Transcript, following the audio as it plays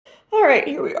right,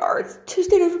 here we are. It's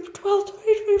Tuesday, November 12th,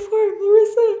 2024.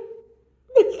 Larissa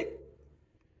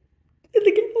in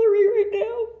the gallery right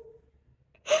now.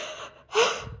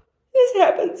 This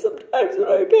happens sometimes when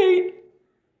I paint.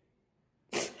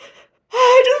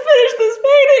 I just finished this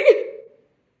painting.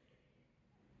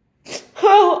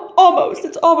 Well, almost.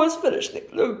 It's almost finished.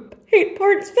 The paint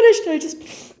part is finished. I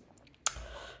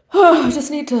just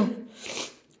need to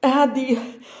add the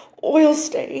oil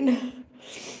stain.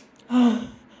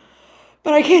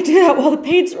 But I can't do that while the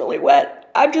paint's really wet.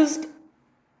 I'm just...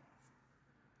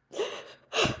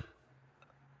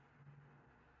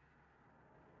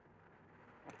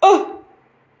 Oh!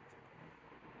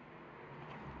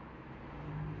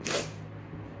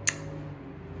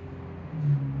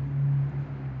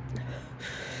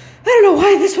 I don't know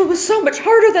why this one was so much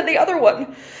harder than the other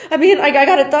one. I mean, I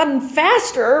got it done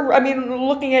faster. I mean,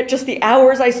 looking at just the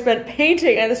hours I spent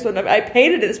painting, and this one, I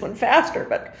painted this one faster,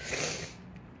 but...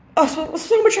 Oh, it was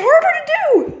so much harder to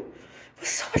do. It was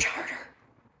so much harder.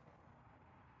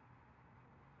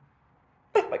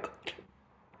 Oh my God.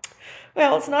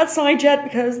 Well, it's not signed yet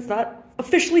because it's not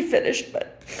officially finished,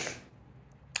 but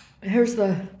here's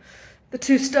the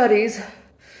two studies.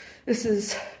 This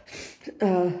is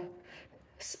Los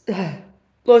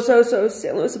Osos,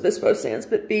 San Luis Obispo,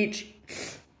 Sandspit Beach,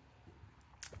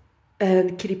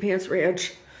 and Kitty Pants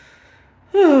Ranch.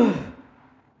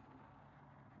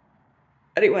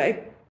 Anyway.